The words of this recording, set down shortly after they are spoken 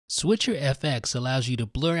SwitcherFX allows you to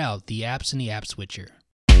blur out the apps in the app switcher.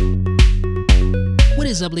 What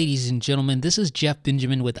is up, ladies and gentlemen? This is Jeff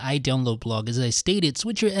Benjamin with iDownloadBlog. As I stated,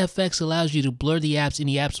 SwitcherFX allows you to blur the apps in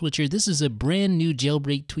the app switcher. This is a brand new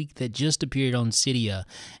jailbreak tweak that just appeared on Cydia,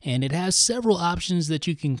 and it has several options that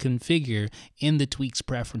you can configure in the tweak's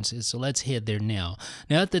preferences. So let's head there now.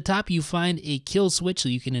 Now at the top you find a kill switch, so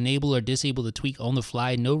you can enable or disable the tweak on the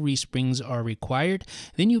fly. No resprings are required.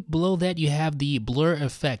 Then below that you have the blur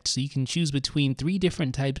effect, so you can choose between 3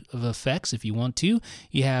 different types of effects if you want to.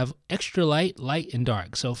 You have extra light, light, and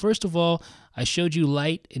dark. So first of all, I showed you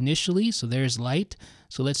light initially, so there's light.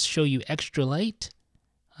 So let's show you extra light.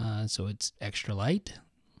 So it's extra light.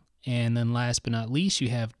 And then last but not least, you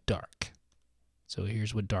have dark. So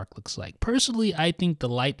here's what dark looks like. Personally, I think the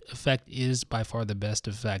light effect is by far the best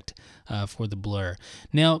effect for the blur.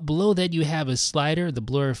 Now, below that you have a slider, the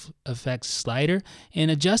blur effects slider,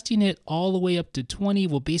 and adjusting it all the way up to 20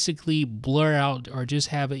 will basically blur out or just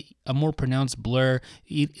have a more pronounced blur.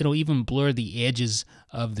 It'll even blur the edges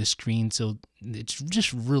of the screen, so it's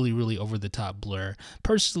just really over the top blur.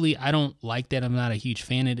 Personally, I don't like that. I'm not a huge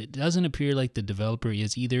fan. It doesn't appear like the developer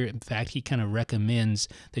is either. In fact, he kind of recommends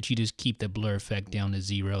that you just keep the blur effect down to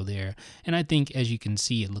 0 there. And I think, as you can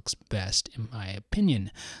see, it looks best in my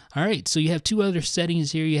opinion. All right, so you have 2 other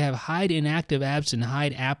settings here. You have hide inactive apps and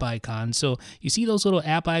hide app icons. So you see those little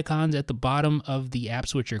app icons at the bottom of the app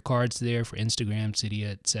switcher cards there for Instagram,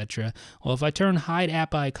 Cydia, etc. Well, if I turn hide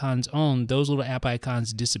app icons on, those little app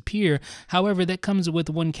icons disappear. However, that comes with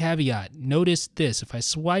one caveat. Notice this. If I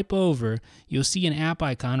swipe over, you'll see an app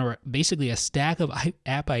icon, or basically a stack of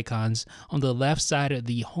app icons on the left side of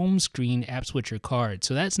the home screen app switcher card.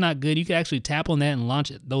 So that's not good. You can actually tap on that and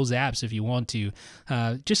launch those apps if you want to.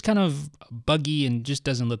 Just kind of buggy and just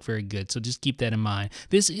doesn't look very good. So just keep that in mind.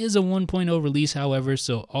 This is a 1.0 release, however,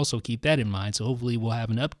 so also keep that in mind. So hopefully we'll have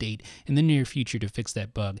an update in the near future to fix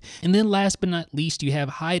that bug. And then last but not least, you have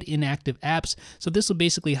hide inactive apps. So this will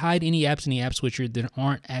basically hide any apps in the app switcher that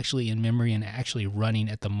aren't actually in memory and actually running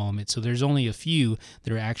at the moment. So there's only a few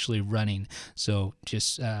that are actually running. So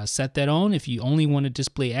just set that on if you only want to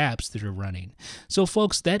display apps that are running. So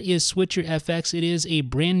folks, that is SwitcherFX. It is a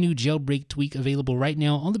brand new jailbreak tweak available right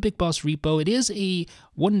now on the Big Boss repo. It is a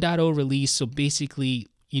 1.0 release, so basically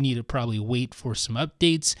you need to probably wait for some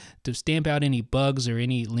updates to stamp out any bugs or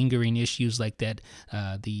any lingering issues like that.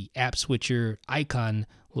 The app switcher icon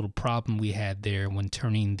little problem we had there when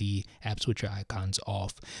turning the app switcher icons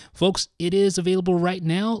off. Folks, it is available right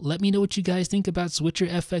now. Let me know what you guys think about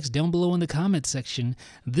SwitcherFX down below in the comments section.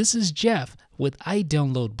 This is Jeff with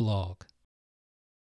iDownloadBlog.